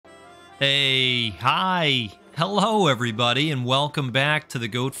Hey, hi, hello everybody, and welcome back to the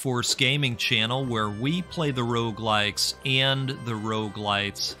Goat Force Gaming channel where we play the roguelikes and the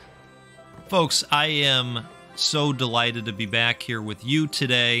roguelites. Folks, I am so delighted to be back here with you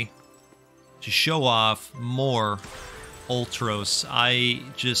today to show off more Ultros. I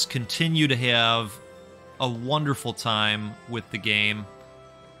just continue to have a wonderful time with the game,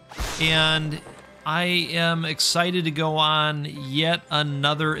 and I am excited to go on yet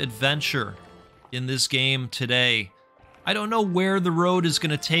another adventure in this game today. I don't know where the road is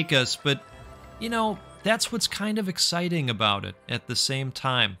going to take us, but, you know, that's what's kind of exciting about it at the same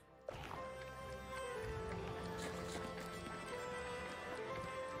time.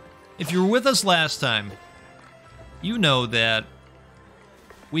 If you were with us last time, you know that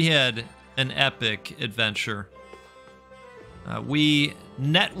we had an epic adventure. We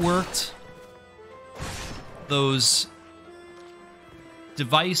networked those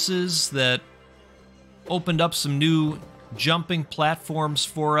devices that opened up some new jumping platforms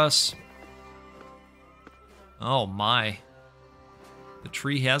for us. Oh my. The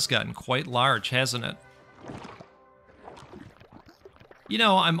tree has gotten quite large, hasn't it? You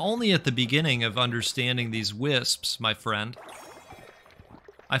know, I'm only at the beginning of understanding these wisps, my friend.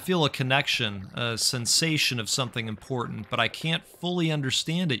 I feel a connection, a sensation of something important, but I can't fully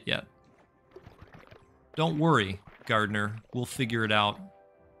understand it yet. Don't worry, Gardener. We'll figure it out.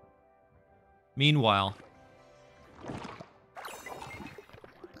 Meanwhile,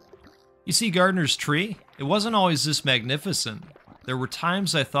 you see Gardener's tree? It wasn't always this magnificent. There were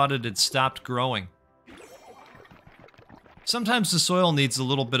times I thought it had stopped growing. Sometimes the soil needs a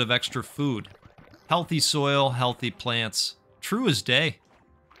little bit of extra food. Healthy soil, healthy plants. True as day.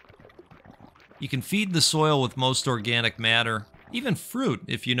 You can feed the soil with most organic matter, even fruit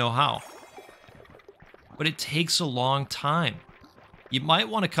if you know how. But it takes a long time. You might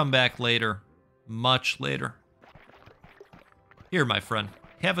want to come back later, much later. Here, my friend,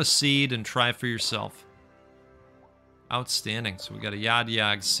 have a seed and try for yourself. Outstanding. So we got a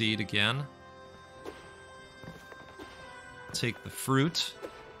yag seed again. Take the fruit.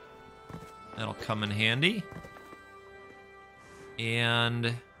 That'll come in handy.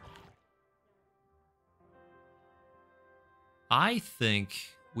 And I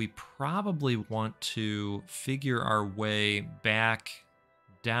think we probably want to figure our way back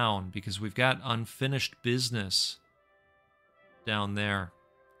down because we've got unfinished business down there.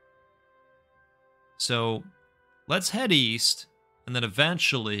 So let's head east, and then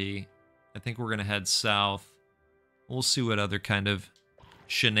eventually I think we're going to head south. We'll see what other kind of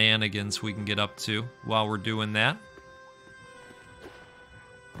shenanigans we can get up to while we're doing that.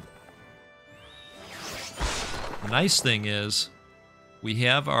 The nice thing is, we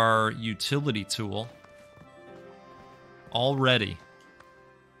have our utility tool all ready.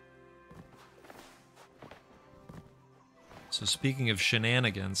 So speaking of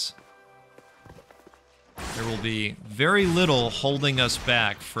shenanigans, there will be very little holding us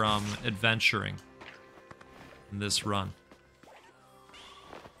back from adventuring in this run.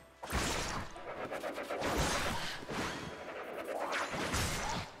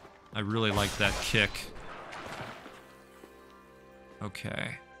 I really like that kick.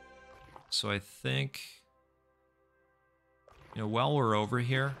 Okay, so I think, you know, while we're over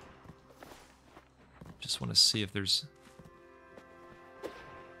here, just want to see if there's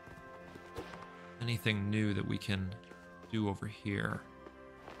anything new that we can do over here.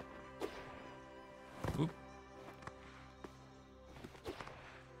 Oop.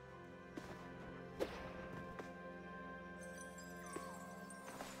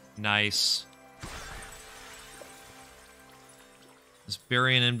 Nice. This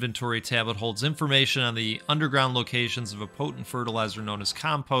Berry and Inventory tablet holds information on the underground locations of a potent fertilizer known as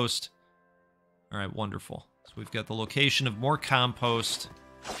compost. All right, wonderful. So we've got the location of more compost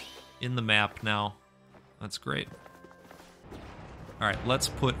in the map now. That's great. All right, let's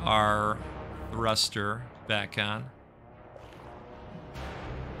put our thruster back on.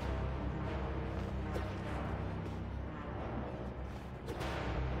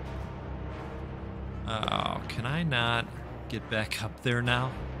 Oh, can I not get back up there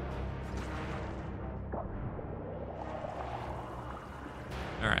now?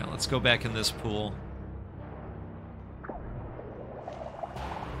 Alright, let's go back in this pool.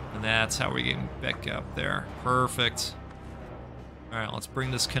 And that's how we get back up there. Perfect. Alright, let's bring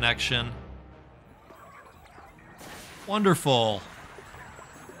this connection. Wonderful.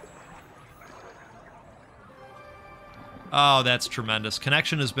 Oh, that's tremendous.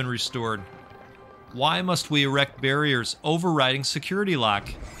 Connection has been restored. Why must we erect barriers overriding security lock?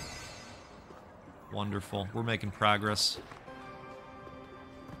 Wonderful. We're making progress.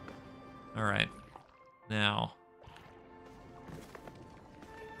 All right. Now,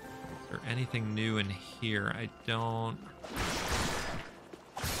 is there anything new in here? I don't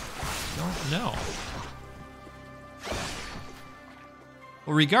know.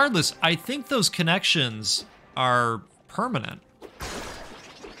 Well, regardless, I think those connections are permanent.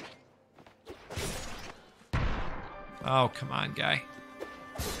 Oh, come on, guy.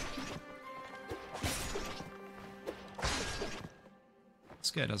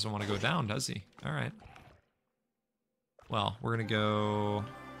 This guy doesn't want to go down, does he? All right. Well, we're going to go...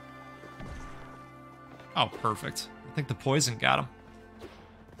 Oh, perfect. I think the poison got him.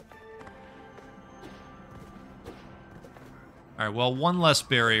 All right, well, one less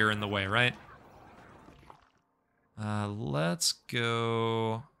barrier in the way, right? Let's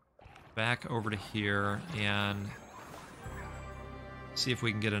go back over to here and see if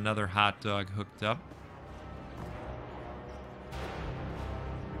we can get another hot dog hooked up.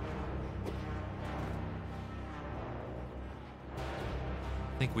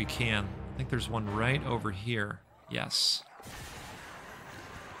 I think we can. I think there's one right over here. Yes.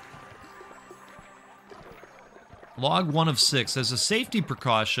 Log 1 of 6. As a safety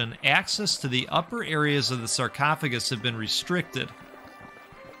precaution, access to the upper areas of the sarcophagus have been restricted.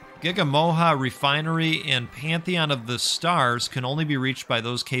 Gigamoha Refinery and Pantheon of the Stars can only be reached by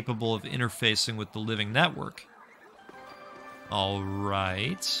those capable of interfacing with the living network. All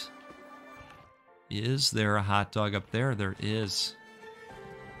right. Is there a hot dog up there? There is.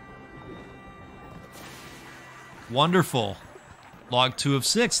 Wonderful. Log 2 of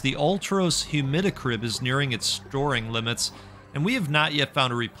 6. The Ultros humidicrib is nearing its storing limits, and we have not yet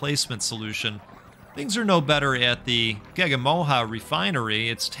found a replacement solution. Things are no better at the Gigamoha Refinery.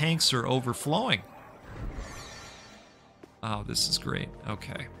 Its tanks are overflowing. Oh, this is great.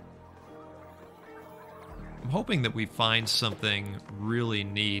 Okay. I'm hoping that we find something really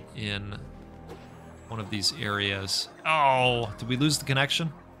neat in one of these areas. Oh, did we lose the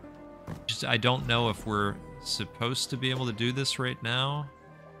connection? I don't know if we're supposed to be able to do this right now.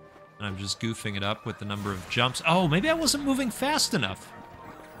 And I'm just goofing it up with the number of jumps. Oh, maybe I wasn't moving fast enough.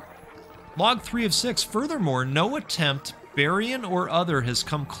 Log 3 of 6. Furthermore, no attempt, Barian or other, has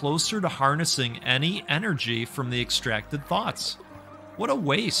come closer to harnessing any energy from the extracted thoughts. What a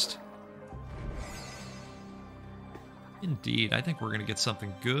waste. Indeed, I think we're going to get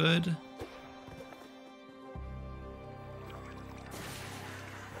something good.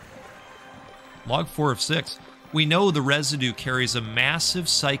 Log 4 of 6. We know the residue carries a massive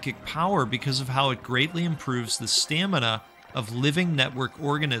psychic power because of how it greatly improves the stamina of living network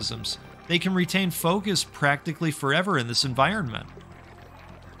organisms. They can retain focus practically forever in this environment.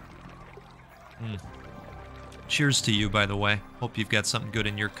 Cheers to you, by the way. Hope you've got something good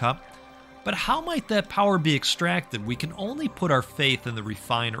in your cup. But how might that power be extracted? We can only put our faith in the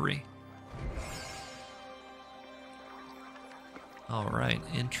refinery. All right,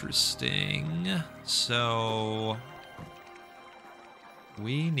 interesting. So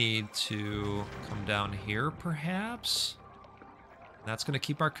we need to come down here, perhaps. That's going to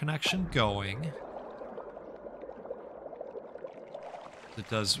keep our connection going. It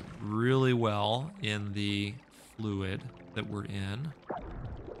does really well in the fluid that we're in.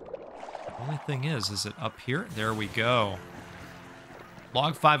 The only thing is it up here? There we go.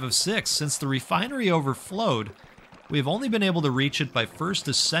 Log 5 of 6. Since the refinery overflowed, we have only been able to reach it by first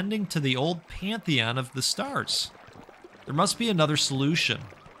ascending to the old Pantheon of the Stars. There must be another solution.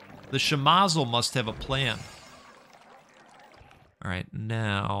 The Shamazel must have a plan. All right,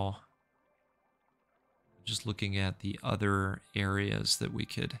 now, just looking at the other areas that we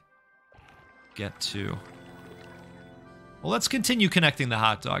could get to. Well, let's continue connecting the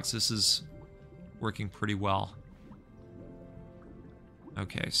hot dogs. This is working pretty well.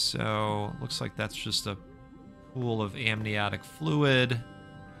 Okay, so looks like that's just a pool of amniotic fluid.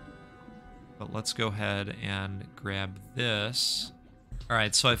 But let's go ahead and grab this. All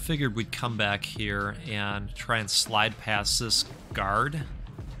right, so I figured we'd come back here and try and slide past this guard,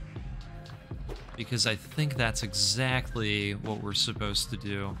 because I think that's exactly what we're supposed to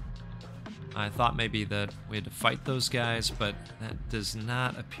do. I thought maybe that we had to fight those guys, but that does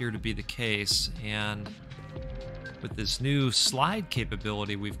not appear to be the case. And with this new slide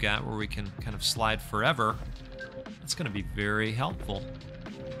capability we've got where we can kind of slide forever, it's going to be very helpful.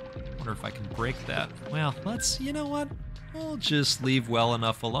 I wonder if I can break that. Well, you know what? We'll just leave well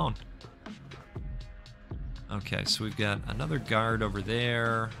enough alone. Okay, so we've got another guard over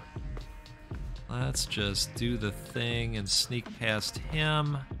there. Let's just do the thing and sneak past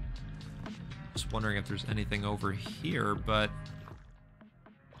him. Just wondering if there's anything over here, but...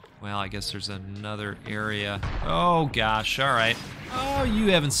 well, I guess there's another area. Oh, gosh, all right. Oh,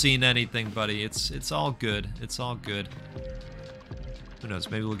 you haven't seen anything, buddy. It's all good. It's all good. Who knows?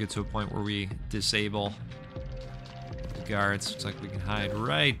 Maybe we'll get to a point where we disable the guards. Looks like we can hide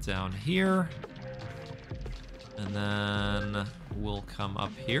right down here. And then we'll come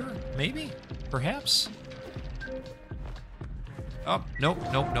up here, maybe? Perhaps? Oh, nope,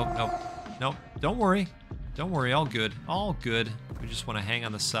 nope, nope, nope. Nope, don't worry. Don't worry, all good. All good. We just want to hang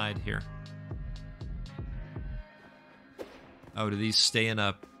on the side here. Oh, do these stay in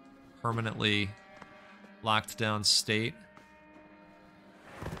a permanently locked down state?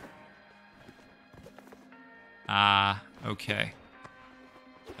 Ah, okay.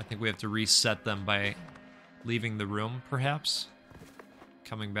 I think we have to reset them by leaving the room, perhaps?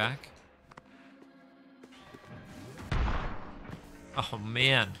 Coming back? Oh,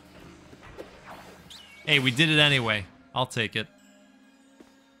 man. Hey, we did it anyway. I'll take it.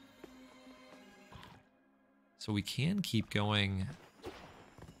 So we can keep going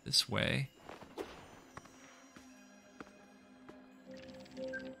this way.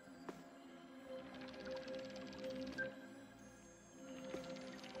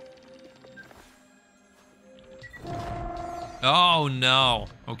 Oh, no.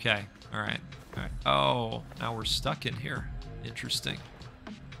 Okay. All right. All right. Oh, now we're stuck in here. Interesting.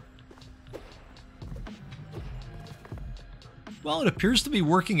 Well, it appears to be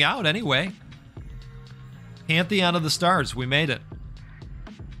working out anyway. Pantheon of the Stars. We made it.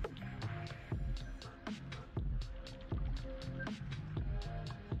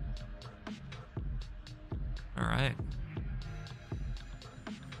 All right.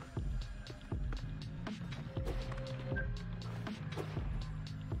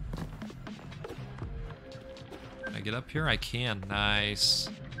 Can I get up here? I can. Nice.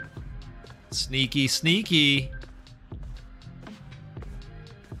 Sneaky, sneaky.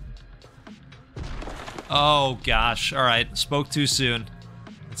 Oh, gosh. All right. Spoke too soon.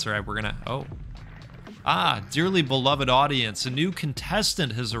 That's all right. We're going to... Oh. Ah, dearly beloved audience. A new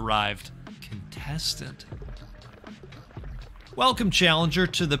contestant has arrived. Contestant. Welcome, challenger,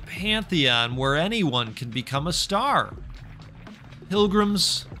 to the Pantheon, where anyone can become a star.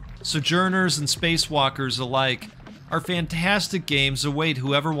 Pilgrims, sojourners, and spacewalkers alike, our fantastic games await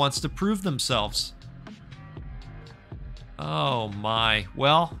whoever wants to prove themselves. Oh, my.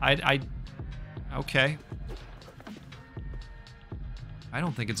 Well, okay. I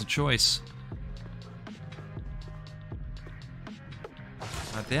don't think it's a choice.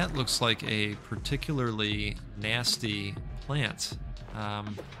 That looks like a particularly nasty plant. I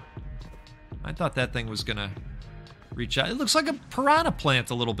thought that thing was gonna reach out. It looks like a piranha plant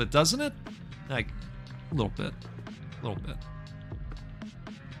a little bit, doesn't it? Like, a little bit. A little bit.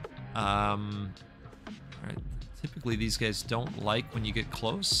 Alright. Typically these guys don't like when you get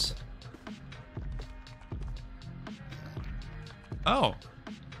close. Oh.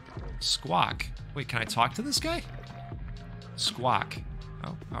 Squawk. Wait, can I talk to this guy? Squawk.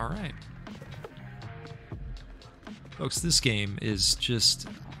 Oh, alright. Folks, this game is just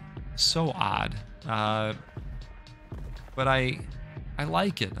so odd. But I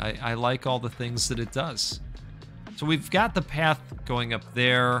like it. I like all the things that it does. So we've got the path going up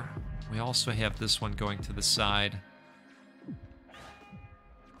there. We also have this one going to the side.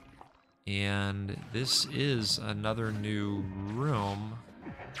 And this is another new room.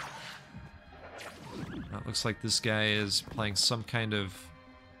 Now, it looks like this guy is playing some kind of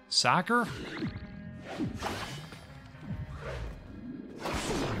soccer.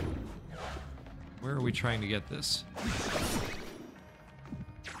 Where are we trying to get this?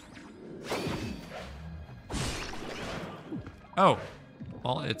 Oh,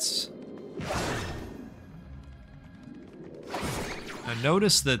 well, it's... Now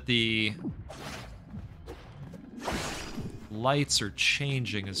notice that the lights are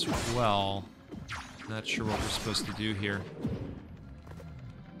changing as well. Not sure what we're supposed to do here.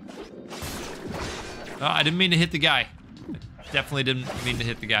 Oh, I didn't mean to hit the guy. I definitely didn't mean to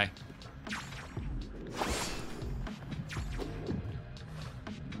hit the guy.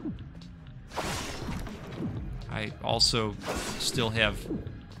 I also still have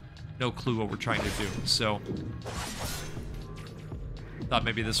no clue what we're trying to do, so... Thought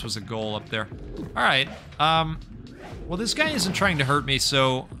maybe this was a goal up there. Alright, well, this guy isn't trying to hurt me,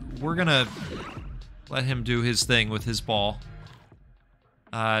 so we're gonna let him do his thing with his ball.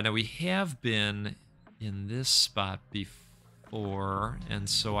 Now, we have been in this spot before, and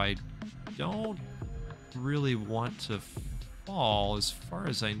so I don't really want to fall, as far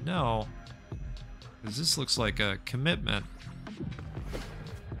as I know, because this looks like a commitment.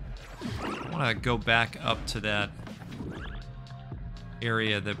 I want to go back up to that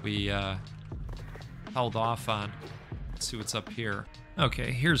area that we held off on. Let's see what's up here.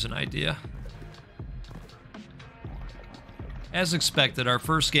 Okay, here's an idea. As expected, our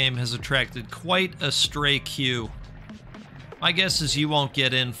first game has attracted quite a stray queue. My guess is you won't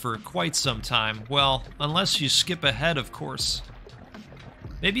get in for quite some time. Well, unless you skip ahead, of course.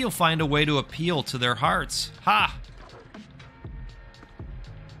 Maybe you'll find a way to appeal to their hearts. Ha!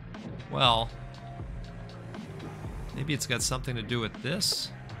 Well, maybe it's got something to do with this?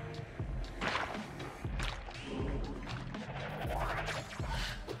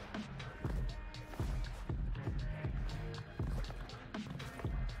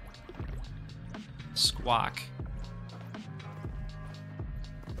 Squawk.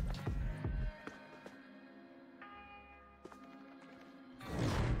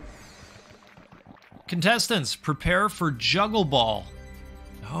 Contestants, prepare for Juggle Ball.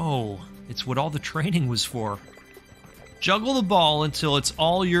 Oh, it's what all the training was for. Juggle the ball until it's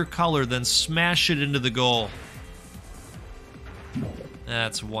all your color, then smash it into the goal.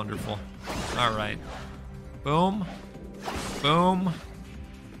 That's wonderful. All right. Boom. Boom.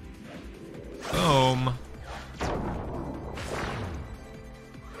 Boom.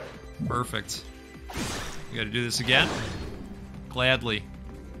 Perfect. We gotta do this again? Gladly.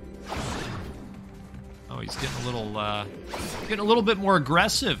 Oh, he's getting a little bit more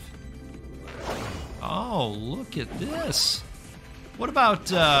aggressive. Oh, look at this. What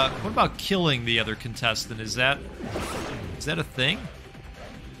about killing the other contestant? Is that a thing?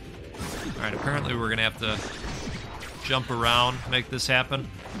 All right, apparently we're gonna have to jump around, make this happen.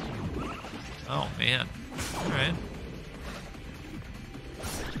 Oh man. All right.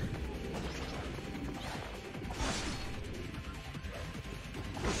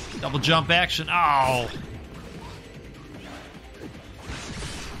 Double jump action. Oh.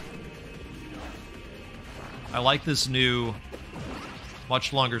 I like this new,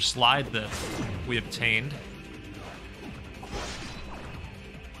 much longer slide that we obtained.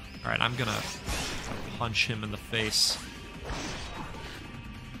 All right, I'm gonna punch him in the face.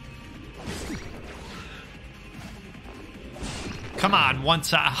 Come on, one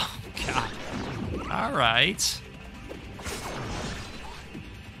time. Oh, God. All right.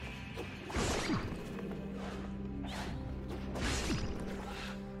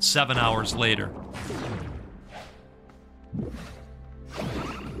 Seven hours later. All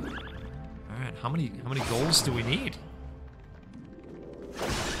right, how many goals do we need?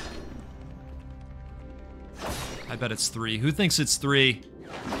 I bet it's 3. Who thinks it's 3?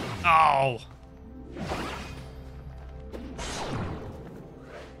 Oh.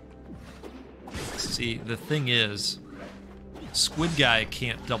 See, the thing is, Squid Guy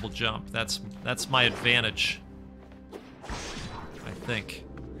can't double jump. That's my advantage, I think.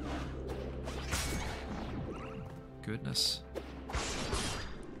 Goodness.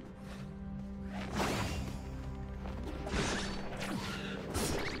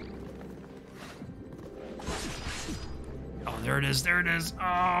 Oh, there it is, there it is.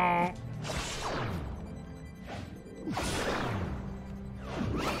 Oh.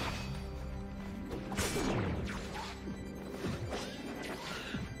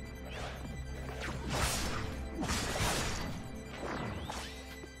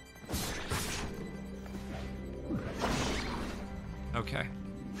 Okay.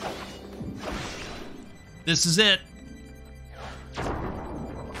 This is it.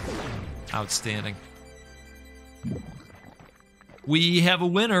 Outstanding. We have a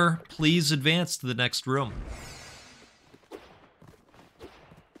winner. Please advance to the next room.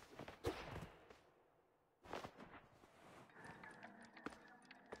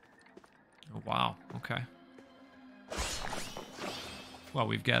 Oh, wow. Okay. Well,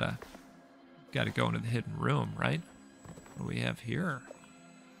 we've got to go into the hidden room, right? What do we have here?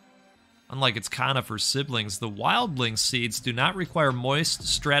 Unlike its conifer siblings, the wildling seeds do not require moist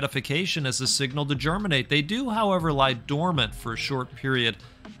stratification as a signal to germinate. They do, however, lie dormant for a short period,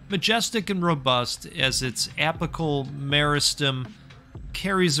 majestic and robust as its apical meristem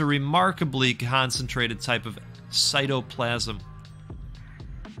carries a remarkably concentrated type of cytoplasm.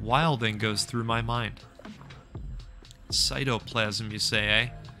 Wilding goes through my mind. Cytoplasm, you say, eh?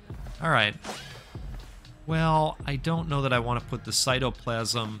 All right. Well, I don't know that I want to put the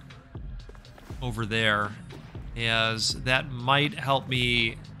cytoplasm over there, as that might help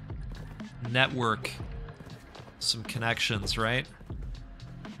me network some connections, right?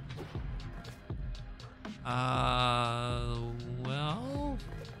 Well,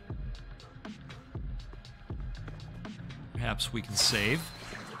 perhaps we can save.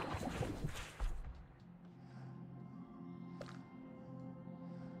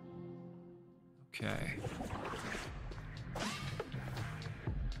 Okay.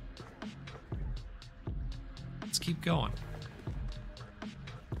 keep going.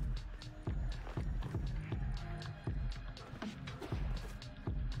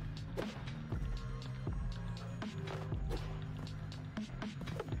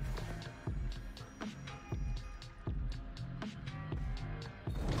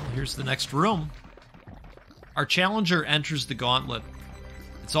 Here's the next room. Our challenger enters the gauntlet.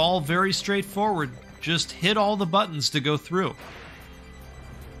 It's all very straightforward. Just hit all the buttons to go through.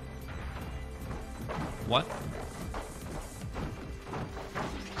 What?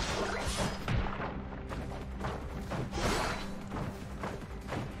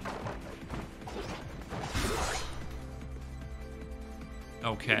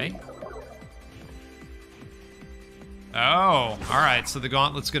 Okay. Oh, alright, so the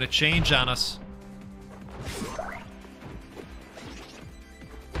gauntlet's gonna change on us.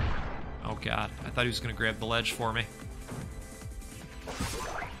 Oh god, I thought he was gonna grab the ledge for me.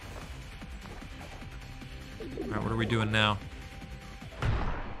 Alright, what are we doing now?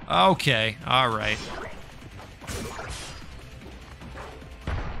 Okay, alright.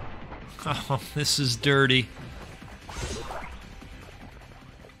 Oh, this is dirty.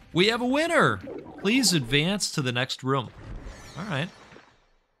 We have a winner! Please advance to the next room. Alright.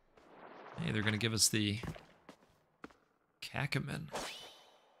 Hey, they're gonna give us the Kakamin.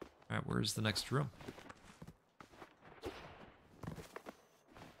 Alright, where's the next room?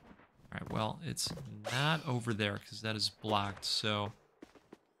 Alright, well, it's not over there, because that is blocked, so...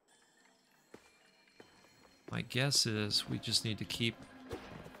 my guess is we just need to keep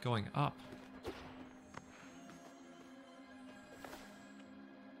going up.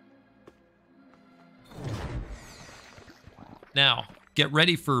 Now, get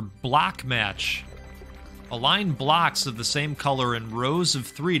ready for block match. Align blocks of the same color in rows of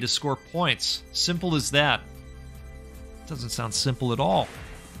 3 to score points. Simple as that. Doesn't sound simple at all.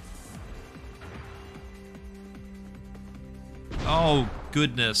 Oh,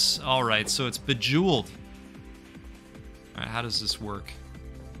 goodness. All right, so it's bejeweled. All right, how does this work?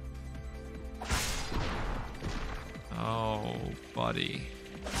 Oh, buddy.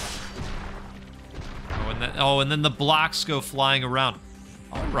 Oh, and then the blocks go flying around.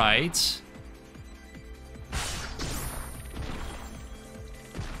 All right.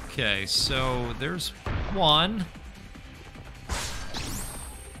 Okay, so there's one.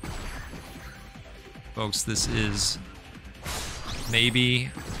 Folks, this is maybe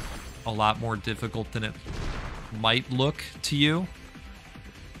a lot more difficult than it might look to you.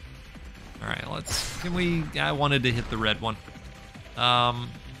 All right, I wanted to hit the red one.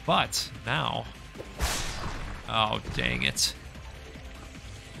 But now... oh, dang it.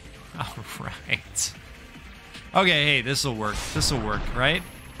 All right. Okay, hey, this'll work. This'll work, right?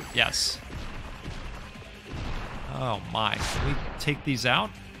 Yes. Oh, my. Can we take these out?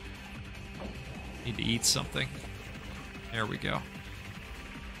 Need to eat something. There we go. All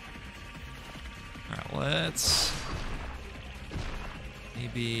right, let's...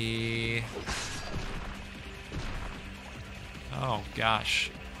 maybe... oh,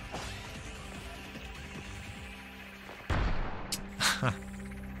 gosh.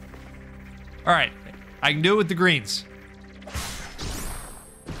 All right, I can do it with the greens.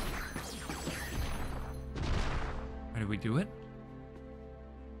 How did we do it?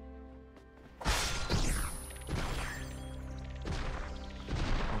 Or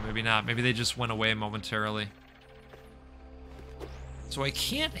maybe not. Maybe they just went away momentarily. So I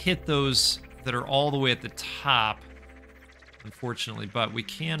can't hit those that are all the way at the top, unfortunately, but we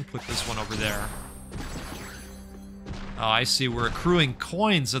can put this one over there. Oh, I see. We're accruing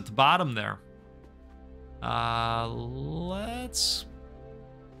coins at the bottom there. Let's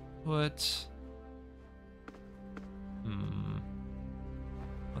put...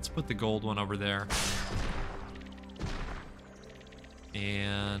 let's put the gold one over there.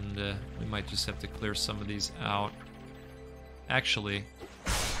 And we might just have to clear some of these out. Actually,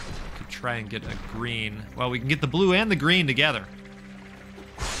 we could try and get a green. Well, we can get the blue and the green together.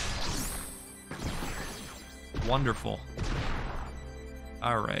 Wonderful.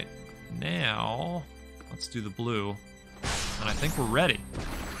 All right, now let's do the blue. And I think we're ready.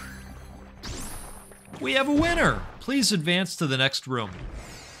 We have a winner! Please advance to the next room.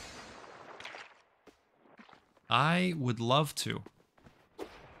 I would love to.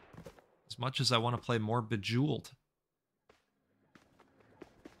 As much as I want to play more Bejeweled.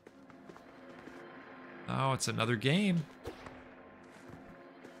 Oh, it's another game.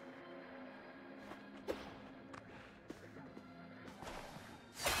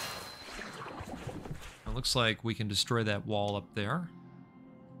 It looks like we can destroy that wall up there.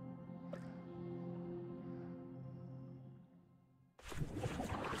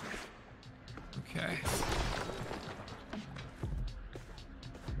 Okay.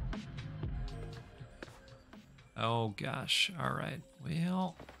 Oh gosh. All right.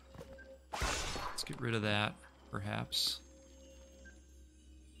 Well, let's get rid of that, perhaps.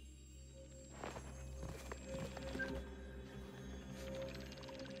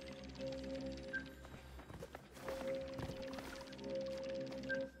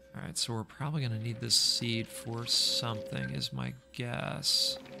 All right, so we're probably going to need this seed for something, is my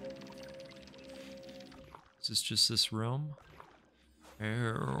guess. Is this just this room?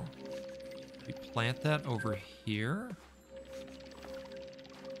 Oh. We plant that over here?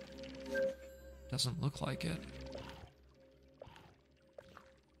 Doesn't look like it.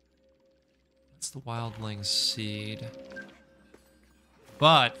 That's the wildling seed.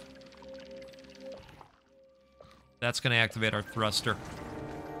 But that's going to activate our thruster.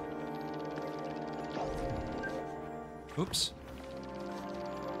 Oops.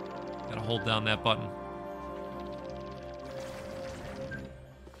 Gotta hold down that button.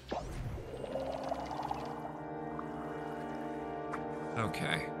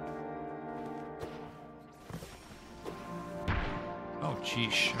 Okay. Oh,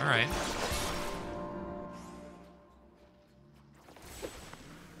 geesh. All right.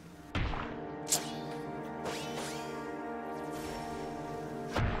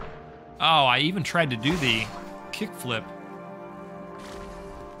 Oh, I even tried to do the kickflip.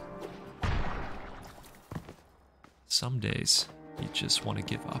 Some days, you just want to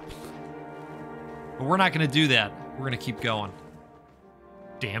give up. But we're not going to do that. We're going to keep going.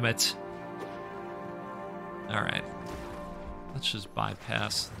 Damn it. All right. Let's just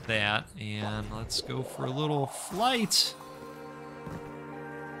bypass that, and let's go for a little flight.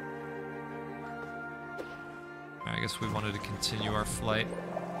 I guess we wanted to continue our flight.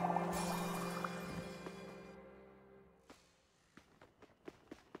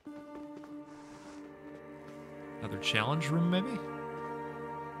 Another challenge room, maybe?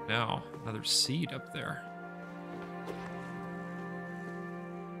 No, another seed up there.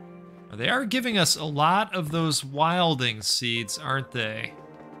 They are giving us a lot of those wilding seeds, aren't they?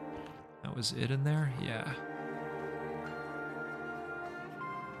 That was it in there? Yeah.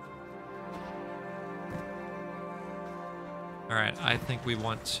 All right, I think we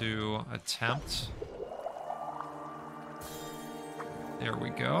want to attempt. There we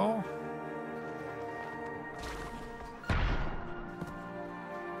go.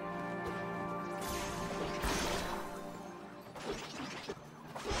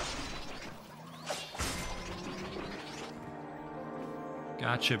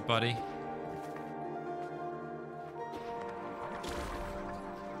 Gotcha, buddy.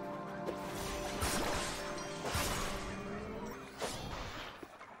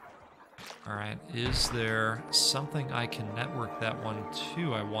 All right, is there something I can network that one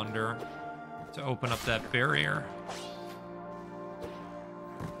to, I wonder, to open up that barrier?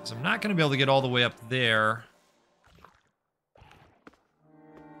 Because I'm not going to be able to get all the way up there.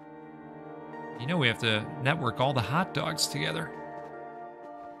 You know we have to network all the hot dogs together.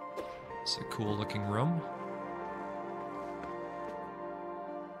 It's a cool looking room.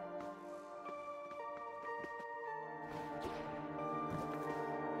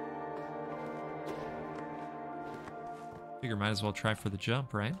 Figure might as well try for the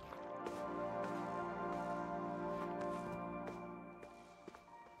jump, right?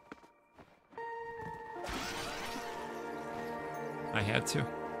 I had to.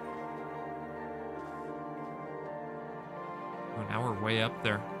 Oh, now we're way up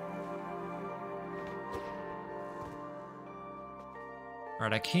there. All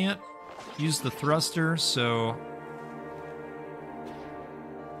right, I can't use the thruster, so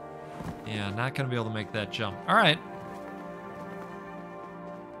yeah, not gonna be able to make that jump. All right.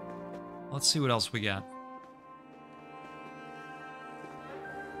 Let's see what else we got.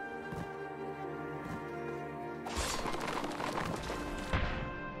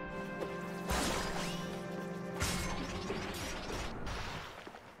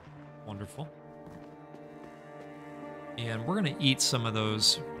 Wonderful. And we're going to eat some of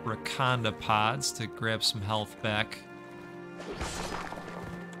those Raconda pods to grab some health back.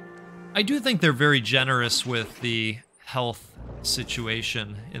 I do think they're very generous with the health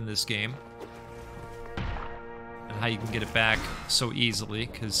situation in this game. And how you can get it back so easily,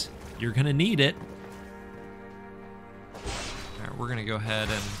 because you're going to need it. All right, we're going to go ahead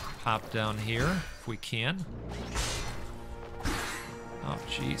and pop down here if we can. Oh,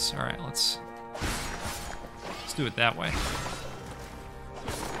 jeez. All right, let's do it that way.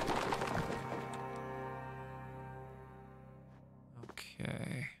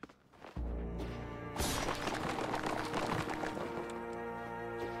 Okay.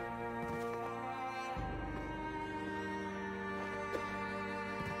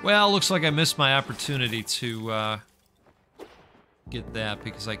 Well, looks like I missed my opportunity to get that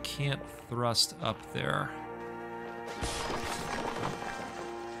because I can't thrust up there.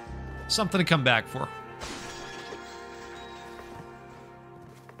 Something to come back for.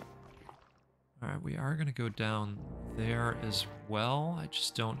 Alright, we are going to go down there as well. I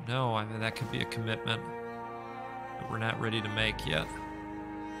just don't know. I mean, that could be a commitment that we're not ready to make yet.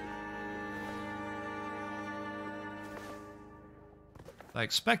 I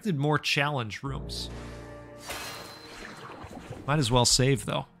expected more challenge rooms. Might as well save,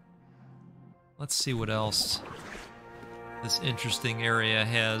 though. Let's see what else this interesting area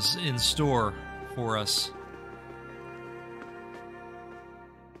has in store for us.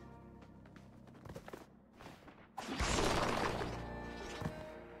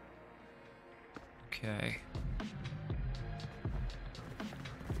 Okay.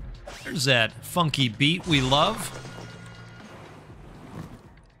 There's that funky beat we love.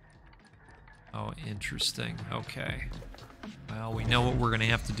 Oh, interesting. Okay. Well, we know what we're going to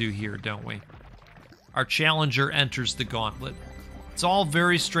have to do here, don't we? Our challenger enters the gauntlet. It's all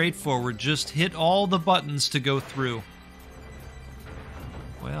very straightforward. Just hit all the buttons to go through.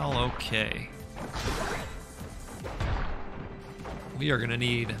 Well, okay. We are going to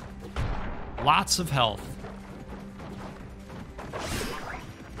need lots of health.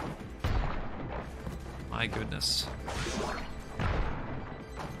 My goodness.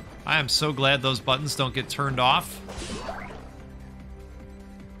 I am so glad those buttons don't get turned off.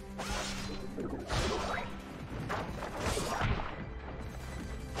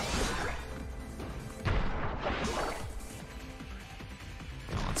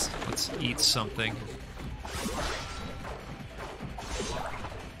 Let's eat something.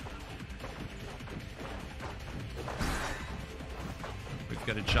 We've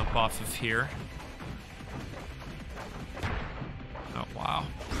got to jump off of here. Oh, wow.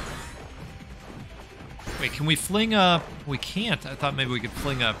 Wait, can we fling a... We can't. I thought maybe we could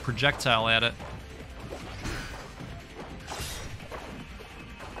fling a projectile at it.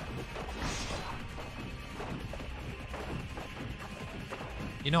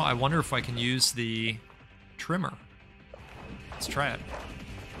 You know, I wonder if I can use the trimmer. Let's try it.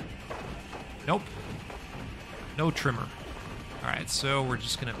 Nope. No trimmer. Alright, so we're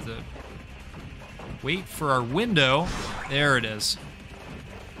just gonna have to wait for our window. There it is.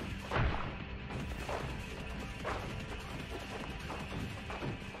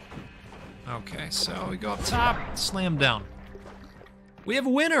 Okay, so we go up top, slam down. We have a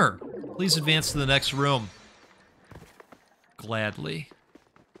winner! Please advance to the next room. Gladly.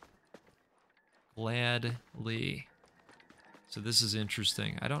 Gladly. So this is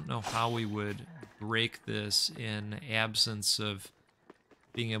interesting. I don't know how we would break this in absence of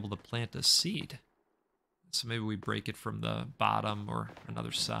being able to plant a seed. So maybe we break it from the bottom or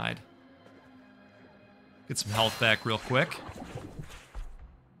another side. Get some health back real quick.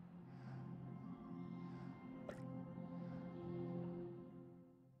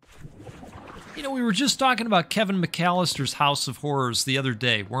 You know, we were just talking about Kevin McAllister's House of Horrors the other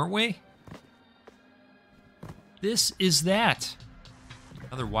day, weren't we? This is that.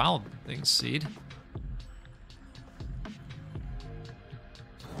 Another Wild Thing seed.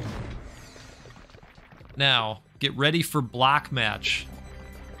 Now, get ready for block match.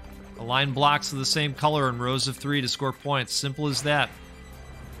 Align blocks of the same color in rows of 3 to score points. Simple as that.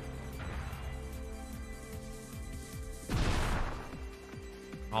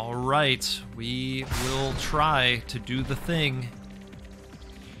 All right, we will try to do the thing.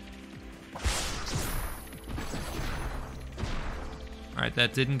 All right,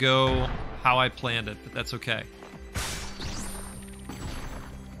 that didn't go how I planned it, but that's okay.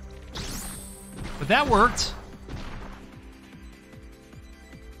 But that worked.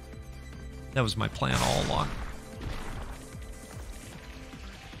 That was my plan all along.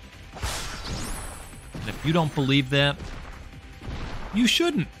 And if you don't believe that, you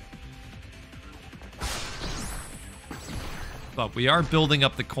shouldn't. But we are building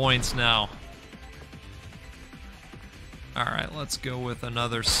up the coins now. Alright, let's go with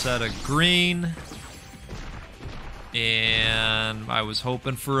another set of green. And I was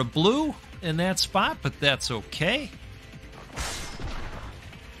hoping for a blue in that spot, but that's okay.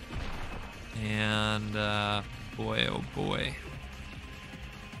 And, boy, oh boy.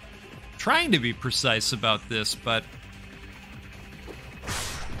 Trying to be precise about this, but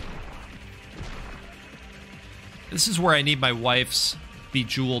this is where I need my wife's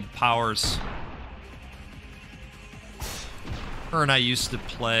bejeweled powers. Her and I used to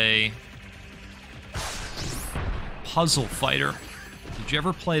play Puzzle Fighter. Did you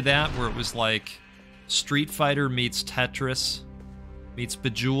ever play that where it was like Street Fighter meets Tetris? meets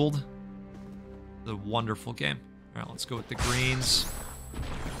Bejeweled. The wonderful game. All right, let's go with the greens.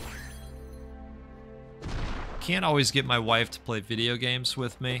 Can't always get my wife to play video games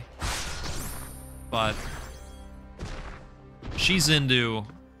with me, but she's into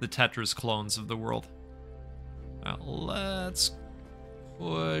the Tetris clones of the world. Now, let's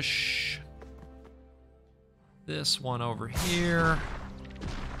push this one over here,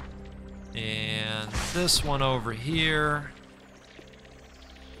 and this one over here.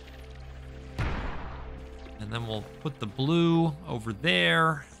 And then we'll put the blue over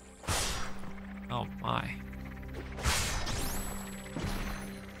there. Oh my.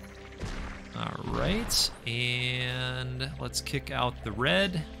 All right, and let's kick out the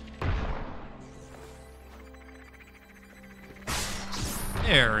red.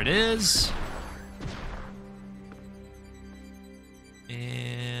 There it is.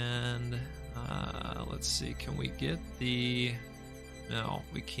 And let's see, can we get the... No,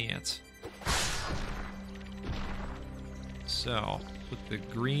 we can't. So, put the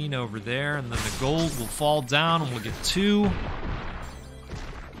green over there, and then the gold will fall down, and we'll get 2.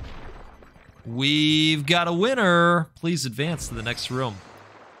 We've got a winner. Please advance to the next room.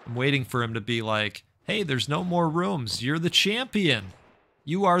 I'm waiting for him to be like, hey, there's no more rooms. You're the champion.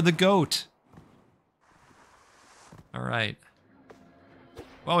 You are the GOAT. All right.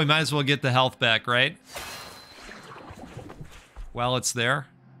 Well, we might as well get the health back, right? While it's there.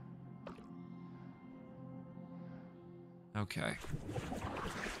 Okay.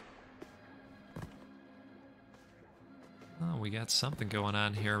 Oh, we got something going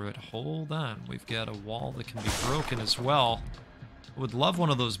on here, but hold on. We've got a wall that can be broken as well. I would love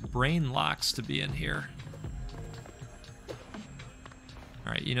one of those brain locks to be in here.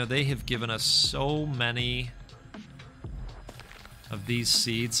 All right, you know, they have given us so many of these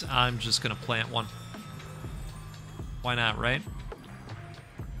seeds. I'm just going to plant one. Why not, right?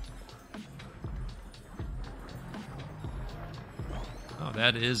 Oh,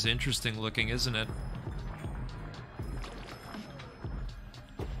 that is interesting looking, isn't it?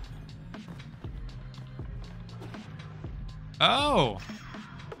 Oh!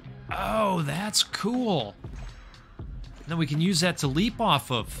 Oh, that's cool. Then we can use that to leap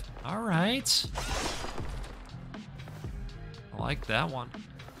off of. All right. I like that one.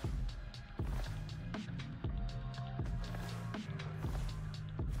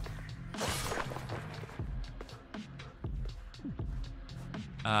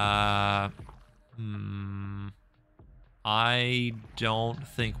 I don't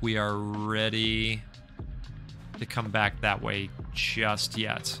think we are ready to come back that way just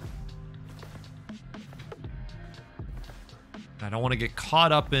yet. I don't want to get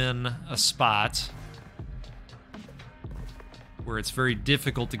caught up in a spot where it's very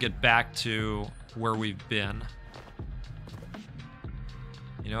difficult to get back to where we've been.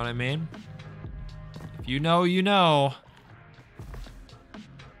 You know what I mean? If you know, you know.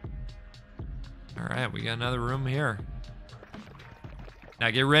 All right, we got another room here. Now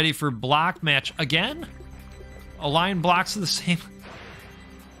get ready for block match again? Align blocks of the same.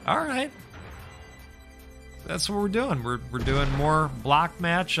 All right. That's what we're doing. We're doing more block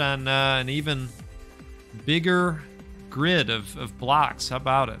match on an even bigger grid of blocks. How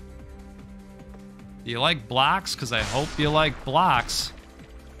about it? Do you like blocks? Because I hope you like blocks.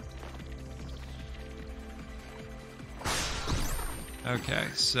 Okay,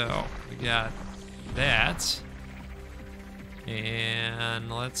 so we got that.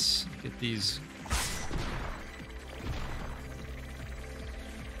 And let's get these.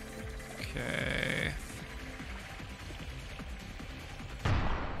 Okay.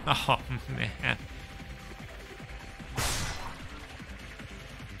 Oh, man.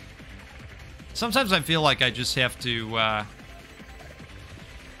 Sometimes I feel like I just have to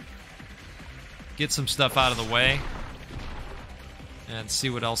get some stuff out of the way and see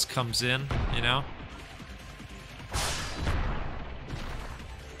what else comes in, you know?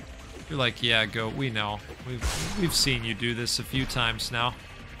 You're like, yeah, GOAT, we know. We've seen you do this a few times now.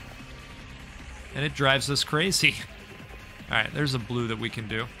 And it drives us crazy. All right, there's a blue that we can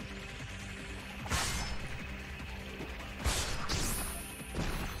do.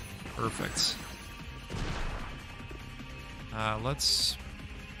 Perfect. Let's...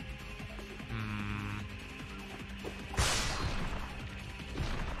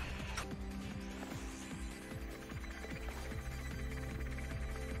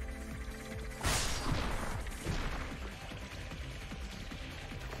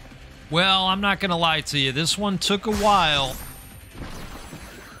 Well, I'm not gonna lie to you. This one took a while,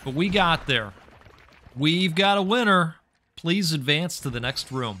 but we got there. We've got a winner. Please advance to the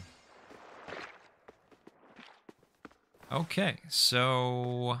next room. Okay,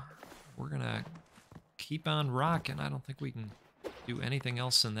 so we're gonna keep on rocking. I don't think we can do anything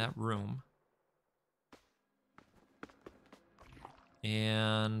else in that room.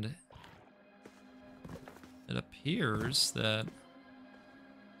 And it appears that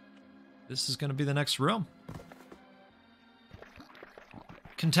this is gonna be the next room.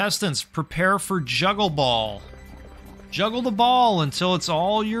 Contestants, prepare for Juggle Ball. Juggle the ball until it's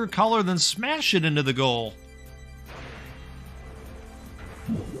all your color, then smash it into the goal.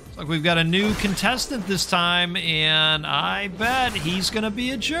 Looks like we've got a new contestant this time, and I bet he's gonna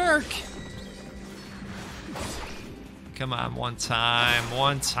be a jerk. Come on, one time,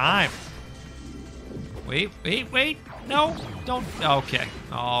 one time. Wait, wait, wait. No, don't. Okay,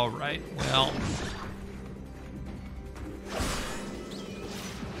 all right, well.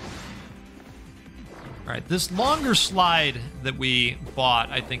 All right, this longer slide that we bought,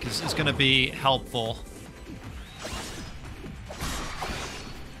 I think, is going to be helpful.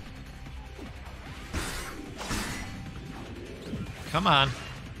 Come on.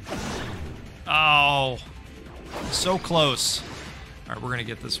 Oh, so close. All right, we're going to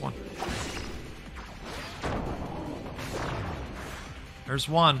get this one. There's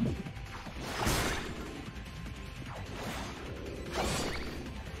one.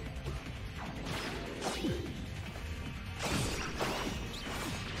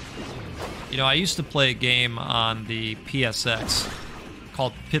 You know, I used to play a game on the PSX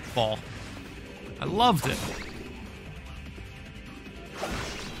called Pitfall. I loved it.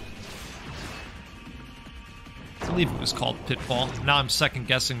 I believe it was called Pitfall. Now I'm second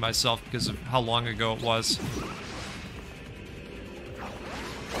guessing myself because of how long ago it was.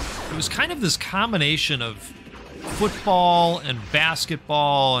 It was kind of this combination of football and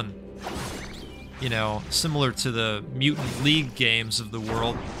basketball and, you know, similar to the Mutant League games of the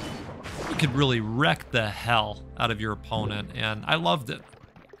world. You could really wreck the hell out of your opponent, and I loved it.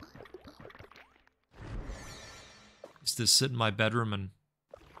 I used to sit in my bedroom and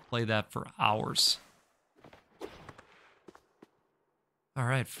play that for hours. All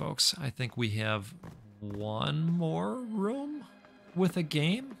right, folks, I think we have one more room with a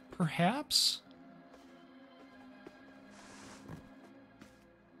game, perhaps?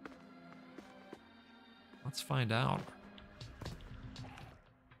 Let's find out.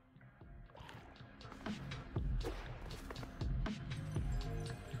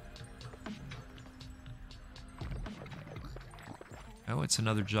 Oh, it's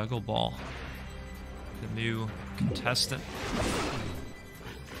another juggle ball. The new contestant.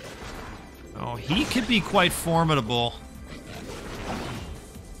 Oh, he could be quite formidable.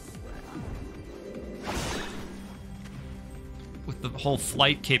 With the whole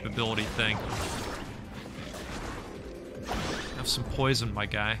flight capability thing. Have some poison, my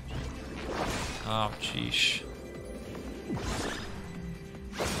guy. Oh, jeesh.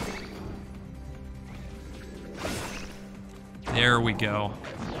 There we go.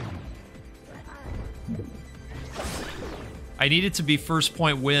 I need it to be first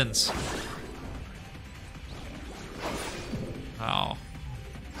point wins. Oh.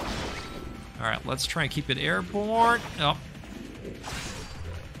 Alright, let's try and keep it airborne. Oh.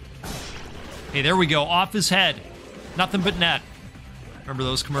 Hey, there we go. Off his head. Nothing but net. Remember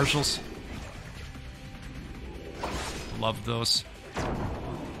those commercials? Love those.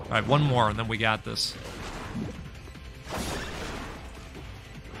 Alright, one more and then we got this.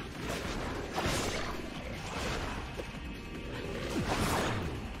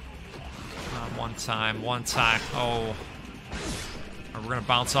 One time. Oh. We're gonna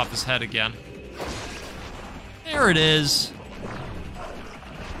bounce off his head again. There it is.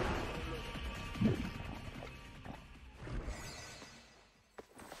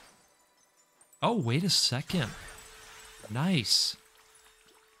 Oh, wait a second. Nice.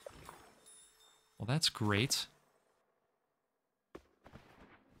 Well, that's great.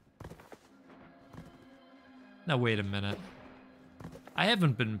 Now, wait a minute. I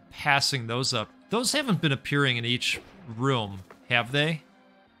haven't been passing those up. Those haven't been appearing in each room, have they?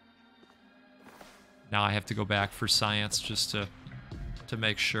 Now I have to go back for science just to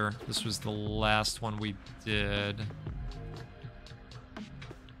make sure. This was the last one we did.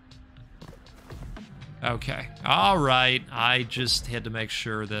 Okay. All right. I just had to make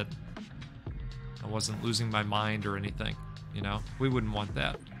sure that I wasn't losing my mind or anything. You know, we wouldn't want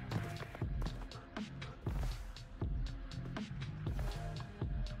that.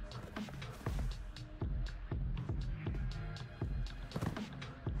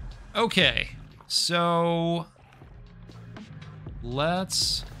 Okay, so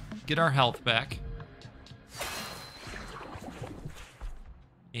let's get our health back.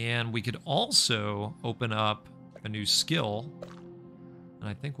 And we could also open up a new skill. And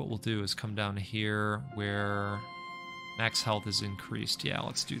I think what we'll do is come down here where max health is increased. Yeah,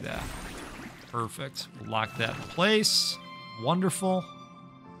 let's do that. Perfect. We'll lock that in place. Wonderful.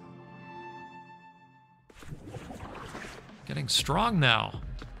 Getting strong now.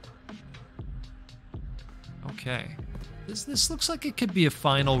 Okay. This looks like it could be a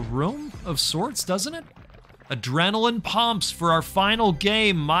final room of sorts, doesn't it? Adrenaline pumps for our final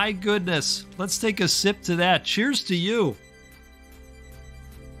game. My goodness. Let's take a sip to that. Cheers to you.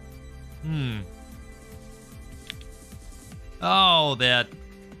 Oh, that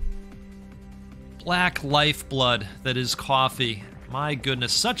black lifeblood that is coffee. My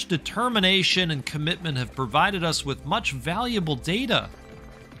goodness, such determination and commitment have provided us with much valuable data.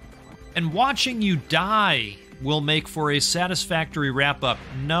 And watching you die will make for a satisfactory wrap-up.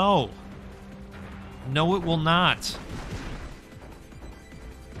 No. No, it will not.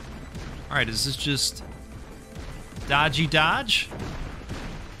 Alright, is this just dodgy dodge?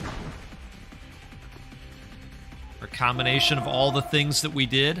 Or a combination of all the things that we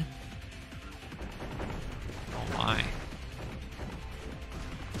did? Oh my.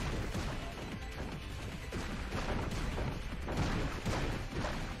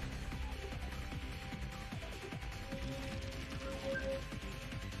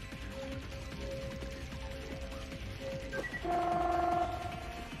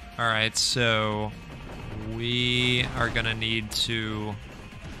 Alright, so we are gonna need to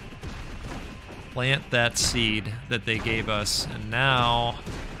plant that seed that they gave us, and now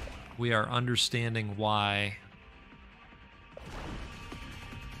we are understanding why.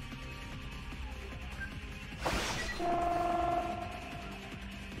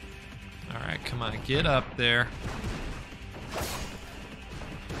 Alright, come on, get up there.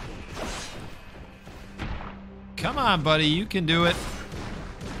 Come on, buddy, you can do it.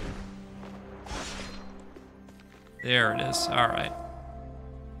 There it is. All right.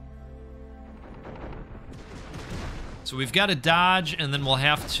 So we've got to dodge, and then we'll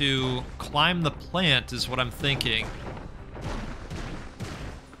have to climb the plant, is what I'm thinking.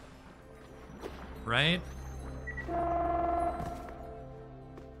 Right?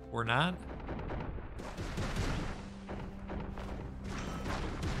 Or not?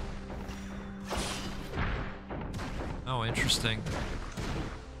 Oh, interesting.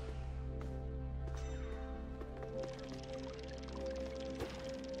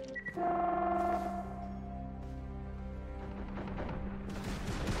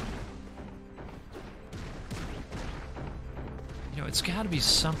 It's got to be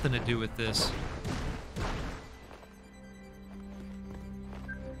something to do with this.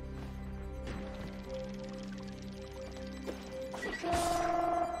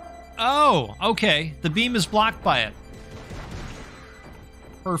 Oh, okay. The beam is blocked by it.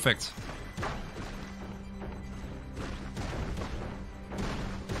 Perfect.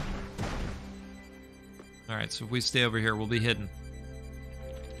 All right, so if we stay over here, we'll be hidden.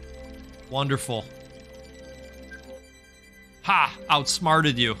 Wonderful. Ha!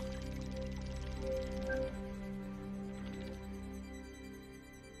 Outsmarted you.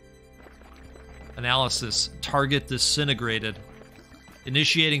 Analysis. Target disintegrated.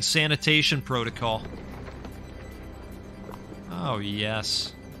 Initiating sanitation protocol. Oh,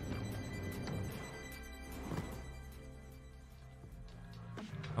 yes.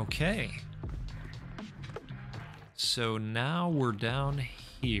 Okay. So now we're down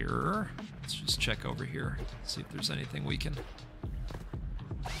here. Let's just check over here. See if there's anything we can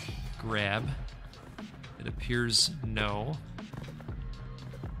grab. It appears no.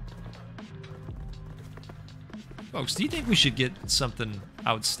 Folks, do you think we should get something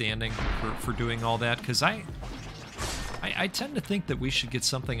outstanding for doing all that? Because I tend to think that we should get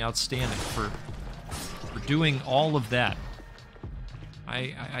something outstanding for doing all of that.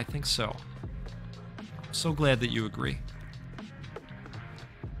 I think so. I'm so glad that you agree.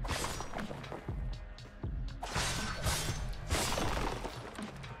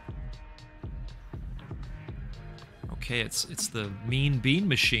 Okay, it's the mean bean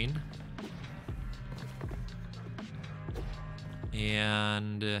machine.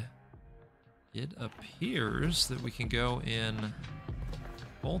 And it appears that we can go in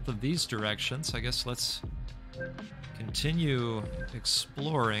both of these directions. I guess let's continue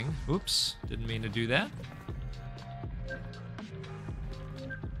exploring. Oops, didn't mean to do that.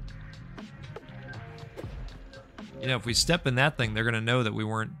 You know, if we step in that thing, they're going to know that we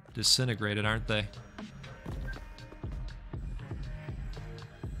weren't disintegrated, aren't they?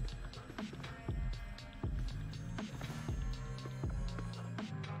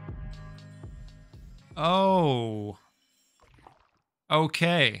 Oh.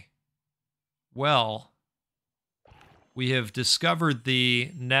 Okay. Well, we have discovered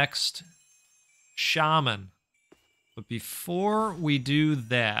the next shaman. But before we do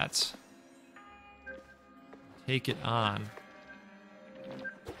that, take it on.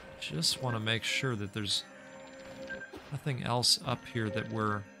 Just want to make sure that there's nothing else up here that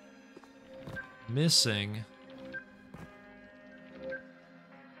we're missing.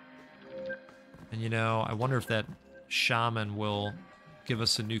 And you know, I wonder if that shaman will give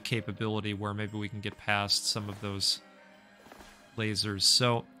us a new capability where maybe we can get past some of those lasers.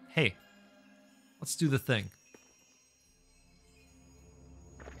 So, hey, let's do the thing.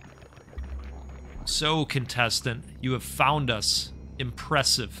 So, contestant, you have found us.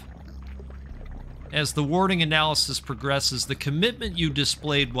 Impressive. As the warding analysis progresses, the commitment you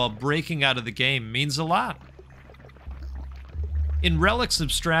displayed while breaking out of the game means a lot. In Relic's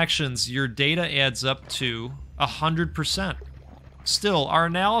abstractions, your data adds up to 100%. Still, our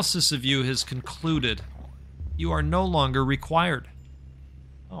analysis of you has concluded you are no longer required.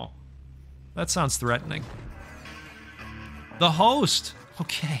 Oh, that sounds threatening. The host!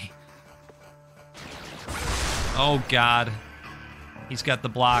 Okay. Oh, God. He's got the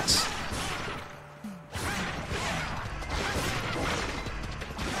blocks.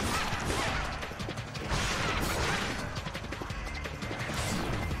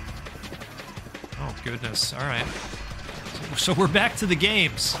 Oh, goodness. All right. So we're back to the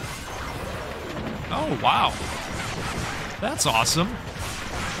games. Oh, wow. That's awesome.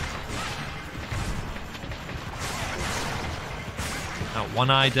 Now, one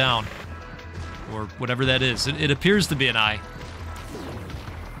eye down. Or whatever that is. It appears to be an eye.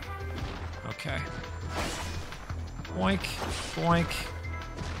 Okay. Boink. Boink.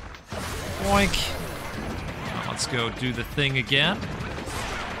 Boink. Now let's go do the thing again.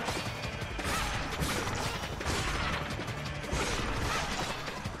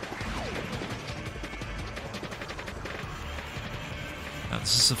 Now,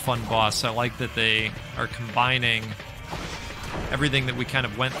 this is a fun boss. I like that they are combining everything that we kind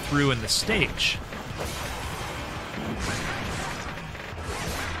of went through in the stage.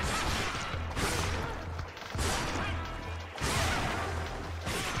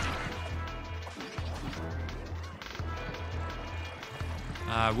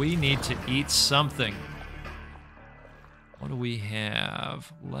 We need to eat something. What do we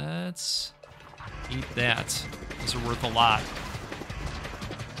have? Let's eat that. These are worth a lot.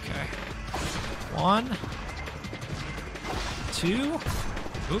 Okay. 1, 2.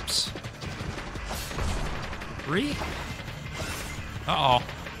 Oops. 3. Uh-oh.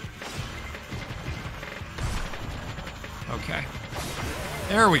 Okay.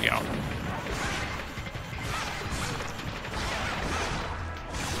 There we go.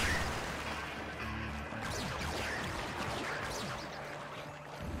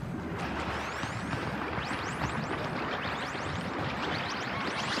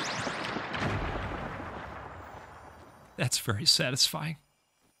 That's very satisfying.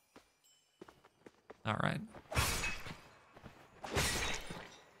 All right.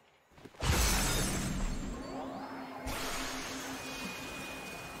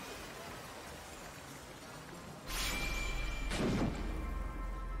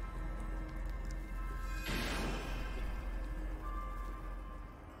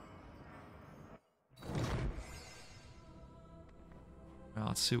 Well,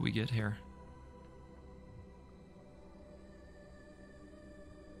 let's see what we get here.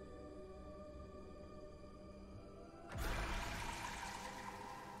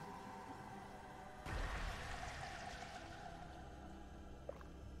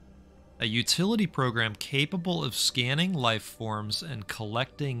 A utility program capable of scanning life forms and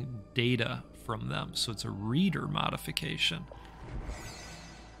collecting data from them. So it's a reader modification.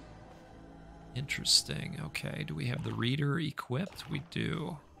 Interesting. Okay, do we have the reader equipped? We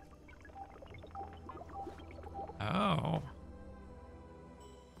do. Oh.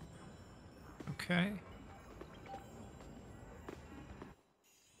 Okay.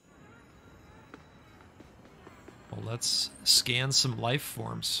 Well, let's scan some life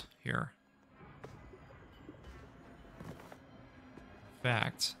forms here. In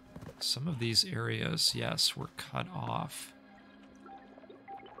fact, some of these areas, yes, were cut off.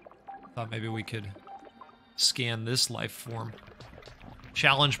 Thought maybe we could scan this life form.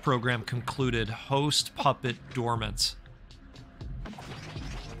 Challenge program concluded. Host puppet dormant.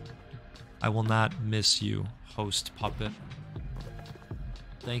 I will not miss you, host puppet.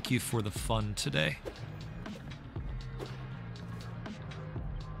 Thank you for the fun today.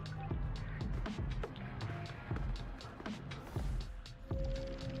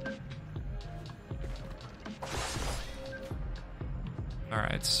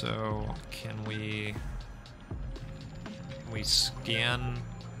 Alright, so can we Can we scan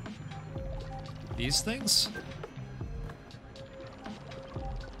these things?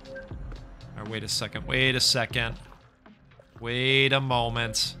 All right, wait a second. Wait a second. Wait a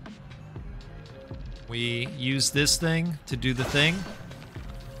moment. We use this thing to do the thing?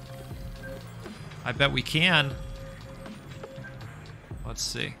 I bet we can. Let's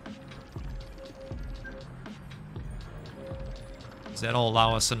see. That'll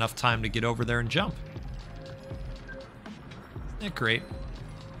allow us enough time to get over there and jump. Isn't that great?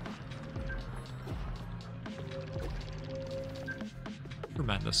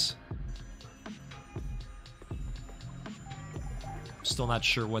 Tremendous. Still not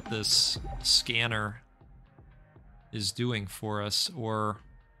sure what this scanner is doing for us, or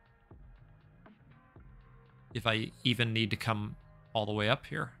if I even need to come all the way up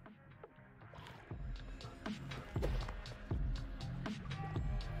here.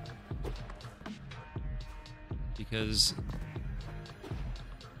 Because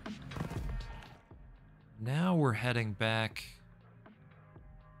now we're heading back.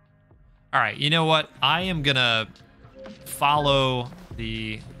 All right, you know what? I am gonna follow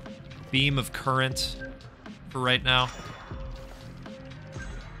the beam of current for right now.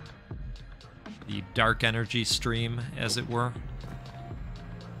 The dark energy stream, as it were.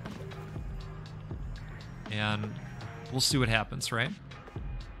 And we'll see what happens, right?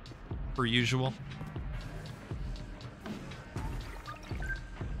 Per usual.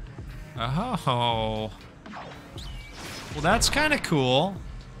 Oh. Well, that's kind of cool.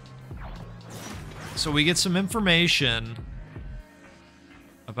 So we get some information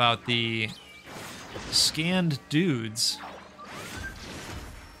about the scanned dudes.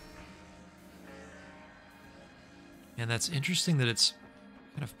 And that's interesting that it's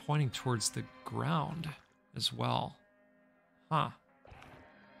kind of pointing towards the ground as well. Huh.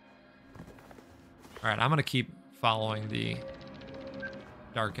 All right, I'm going to keep following the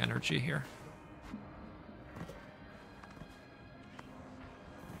dark energy here.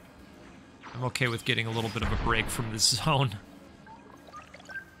 I'm okay with getting a little bit of a break from this zone.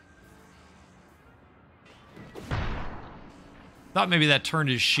 Thought maybe that turned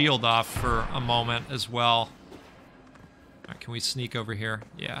his shield off for a moment as well. All right, can we sneak over here?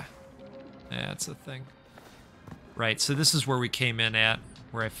 Yeah. That's the thing. Right, so this is where we came in at,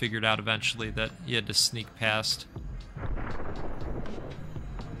 where I figured out eventually that you had to sneak past.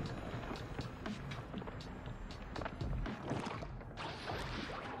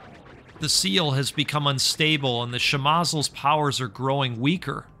 The seal has become unstable, and the Shamazel's powers are growing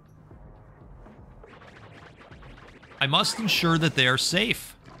weaker. I must ensure that they are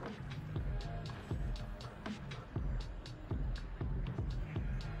safe.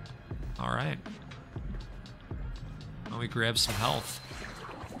 All right. Why don't we grab some health?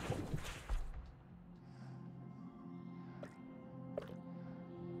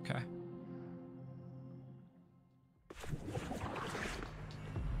 Okay.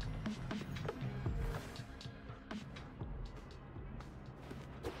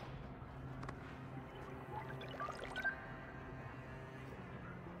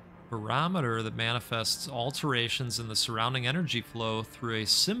 Barometer that manifests alterations in the surrounding energy flow through a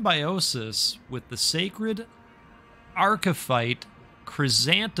symbiosis with the sacred archiphyte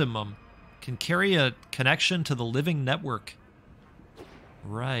chrysanthemum can carry a connection to the living network.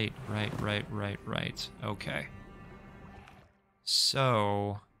 Right. Okay.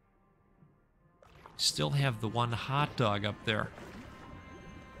 So, still have the one hot dog up there.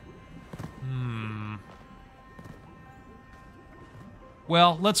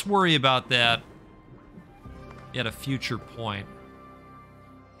 Well, let's worry about that at a future point.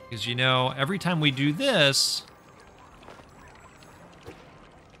 Because, you know, every time we do this,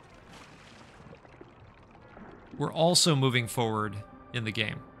 we're also moving forward in the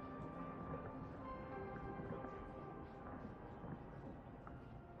game.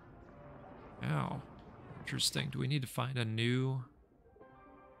 Oh, interesting. Do we need to find a new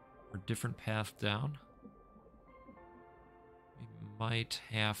or different path down? We might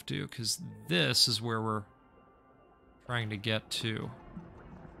have to, because this is where we're trying to get to.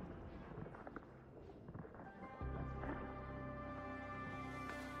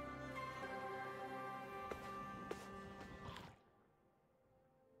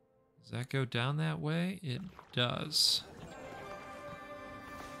 Does that go down that way? It does.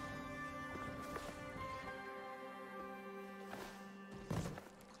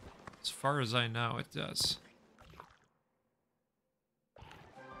 As far as I know, it does.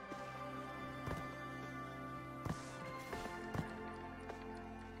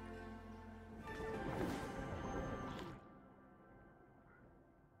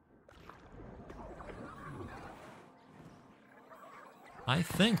 I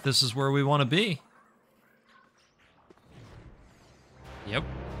think this is where we want to be. Yep.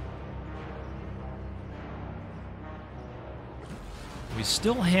 We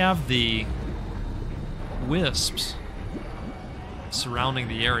still have the wisps surrounding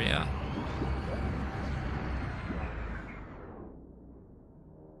the area.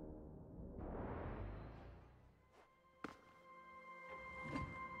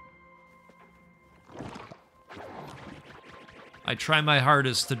 I try my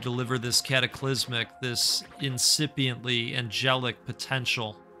hardest to deliver this cataclysmic, this incipiently angelic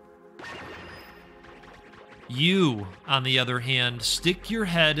potential. You, on the other hand, stick your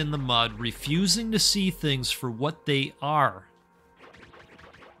head in the mud, refusing to see things for what they are.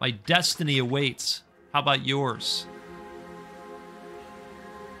 My destiny awaits. How about yours?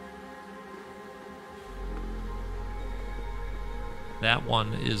 That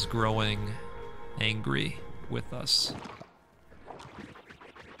one is growing angry with us.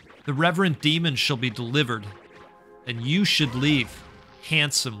 The reverend demon shall be delivered, and you should leave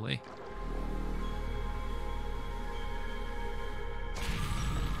handsomely.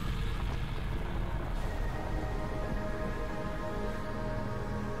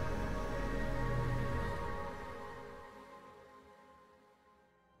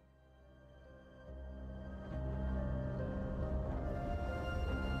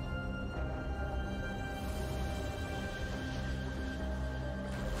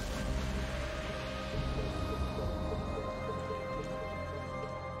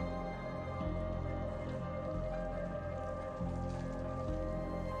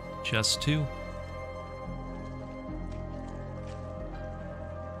 Just two.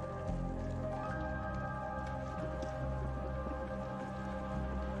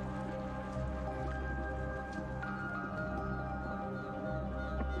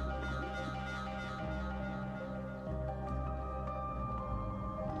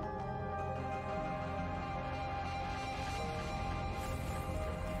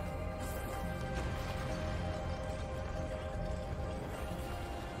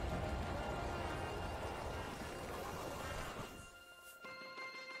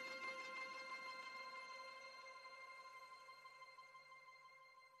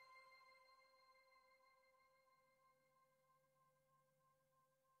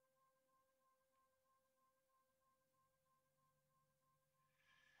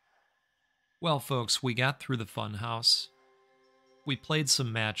 Well, folks, we got through the fun house. We played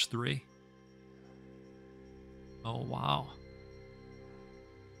some match 3. Oh, wow.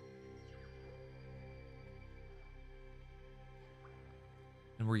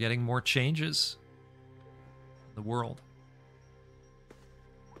 And we're getting more changes in the world.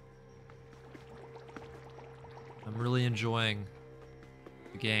 I'm really enjoying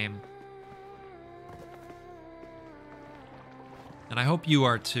the game. And I hope you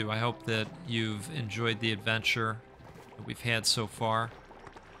are too. I hope that you've enjoyed the adventure that we've had so far.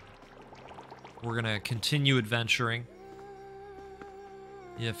 We're going to continue adventuring.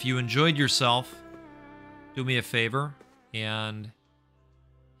 If you enjoyed yourself, do me a favor and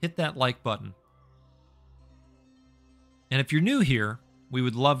hit that like button. And if you're new here, we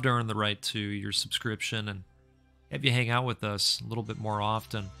would love to earn the right to your subscription and have you hang out with us a little bit more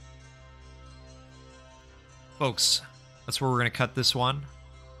often. Folks, that's where we're going to cut this one.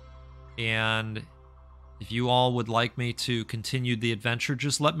 And if you all would like me to continue the adventure,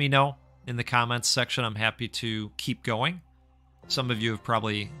 just let me know in the comments section. I'm happy to keep going. Some of you have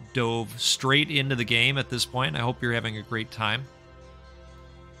probably dove straight into the game at this point. I hope you're having a great time.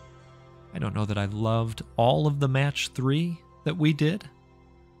 I don't know that I loved all of the match 3 that we did,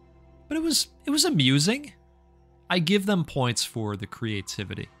 but it was amusing. I give them points for the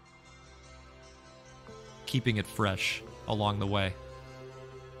creativity, keeping it fresh along the way.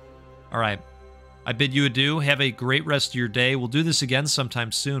 All right, I bid you adieu. Have a great rest of your day. We'll do this again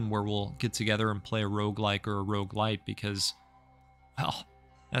sometime soon where we'll get together and play a roguelike or a roguelite because, well,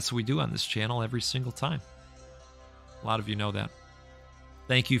 that's what we do on this channel every single time. A lot of you know that.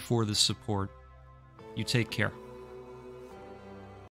 Thank you for the support. You take care.